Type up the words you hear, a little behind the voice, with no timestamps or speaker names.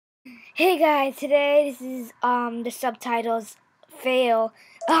Hey guys, today this is the subtitles fail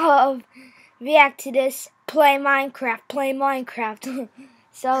of react to this play Minecraft.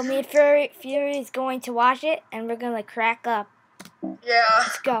 So me and Fury is going to watch it and we're gonna crack up. Yeah.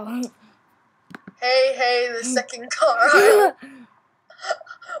 Let's go. Hey, the second car.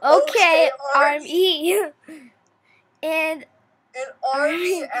 Okay, Army and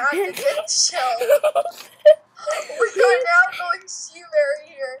Army and the shell. We are now going to see right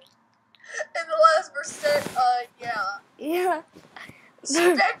here. In the last percent, yeah.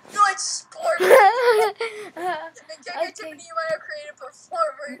 Speculate sport. And Okay. you might have created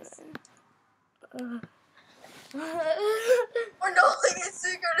performance. We're not like a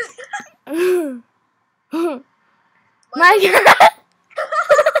secret. Minecraft.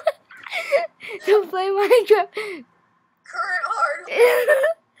 To play Minecraft. Current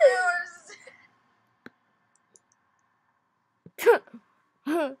hardware.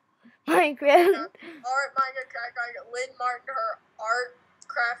 Minecraft. Art Minecraft. Lynn marked her art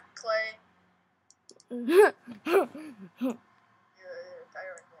craft clay.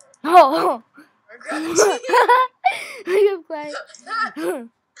 Oh. You play.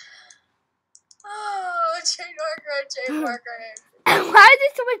 Oh, trademark. Why is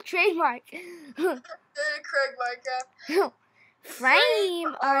there so much trademark? Craig Minecraft.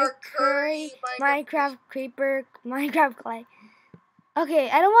 Frame our curry Minecraft creeper Minecraft clay. Okay,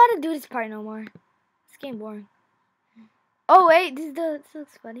 I don't want to do this part no more. It's getting boring. Oh wait, this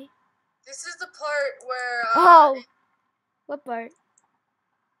looks funny. This is the part where oh, what part?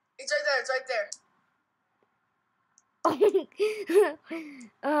 It's right there. Kiwis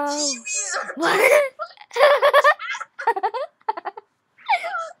are what?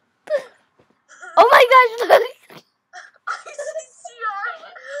 Oh my gosh, look!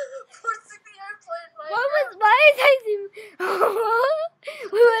 Why is I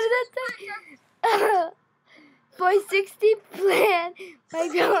what is that? 460 plan. My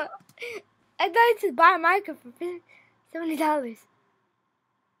God, I thought it said buy a Minecraft for $70.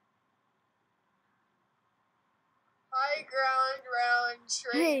 High ground round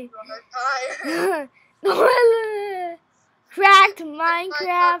train tire. Cracked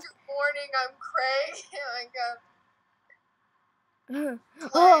Minecraft. Good morning, I'm Craig.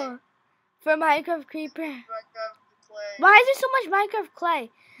 Oh, for Minecraft creeper. Why is there so much Minecraft clay?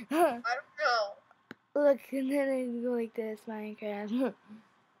 I don't know. Look, and then I go like this, Minecraft.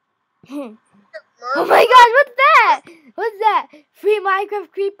 Oh my gosh, what's that? What's that? Free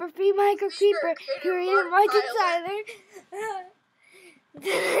Minecraft creeper, created Martin Tyler.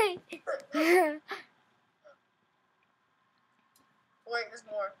 Wait, there's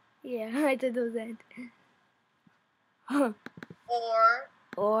more. Yeah, I did those end.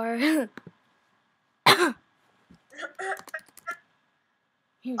 Or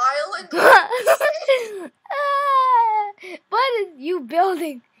Island. What is you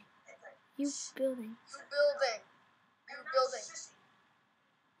building?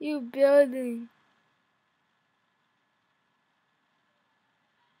 You building.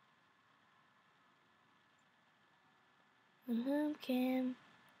 Cam.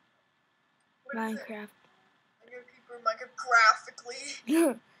 Minecraft. Minecraft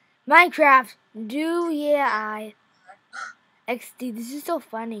graphically. Minecraft. I. XD. This is so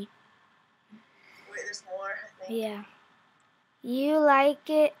funny. Wait, there's more. I think. Yeah. You like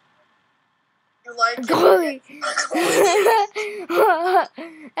it? You like it? Goalie.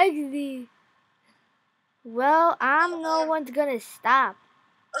 XD. Well, I'm no one's gonna stop.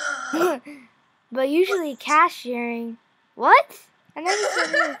 But usually cash sharing. What? I never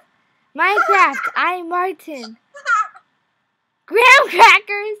said this. Minecraft. I'm Martin. Graham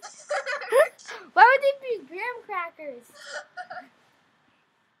crackers. Why would they be graham crackers?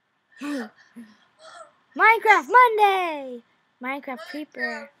 Minecraft Monday. Minecraft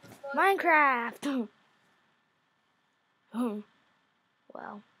creeper. Minecraft.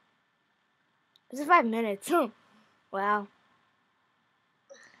 Wow. This is 5 minutes. Wow.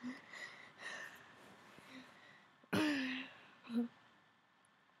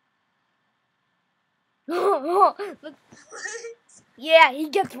 Look. Yeah, he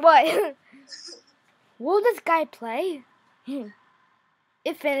gets what? Will this guy play?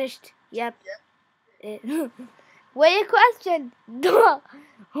 It finished. Yep. It. Wait, a question.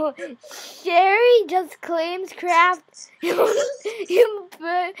 Sherry just claims craft. You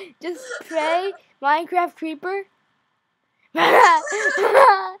just play Minecraft creeper.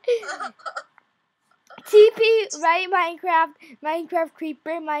 TP right Minecraft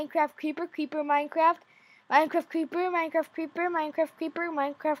creeper Minecraft. Minecraft creeper, Minecraft creeper, Minecraft creeper,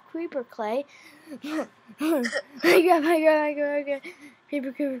 Minecraft creeper clay. Minecraft,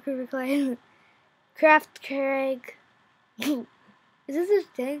 creeper clay. Craft Craig. Is this a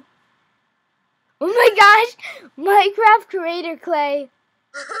thing? Oh my gosh! Minecraft creator clay.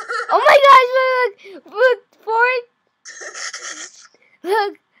 Oh my gosh! Look for it.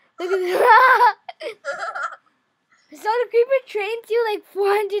 Look at this. So the creeper trains you like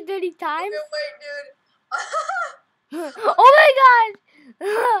 430 times. Okay, wait, dude. Oh my gosh!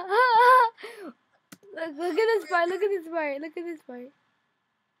 Look at this part. Look at this part. Look at this part.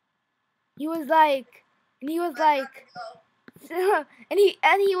 He was like, and he was like, and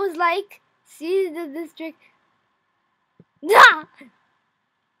he was like, see this trick. Nah!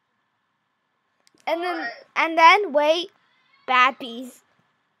 And then wait, bad piece.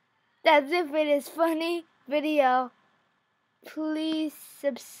 That's if it is funny video. Please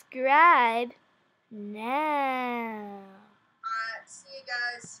subscribe now. See you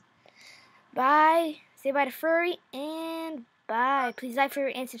guys. Bye. Say bye to Furry and bye. Please like,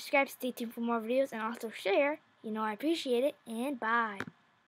 favorite, and subscribe. Stay tuned for more videos and also share. You know I appreciate it. And bye.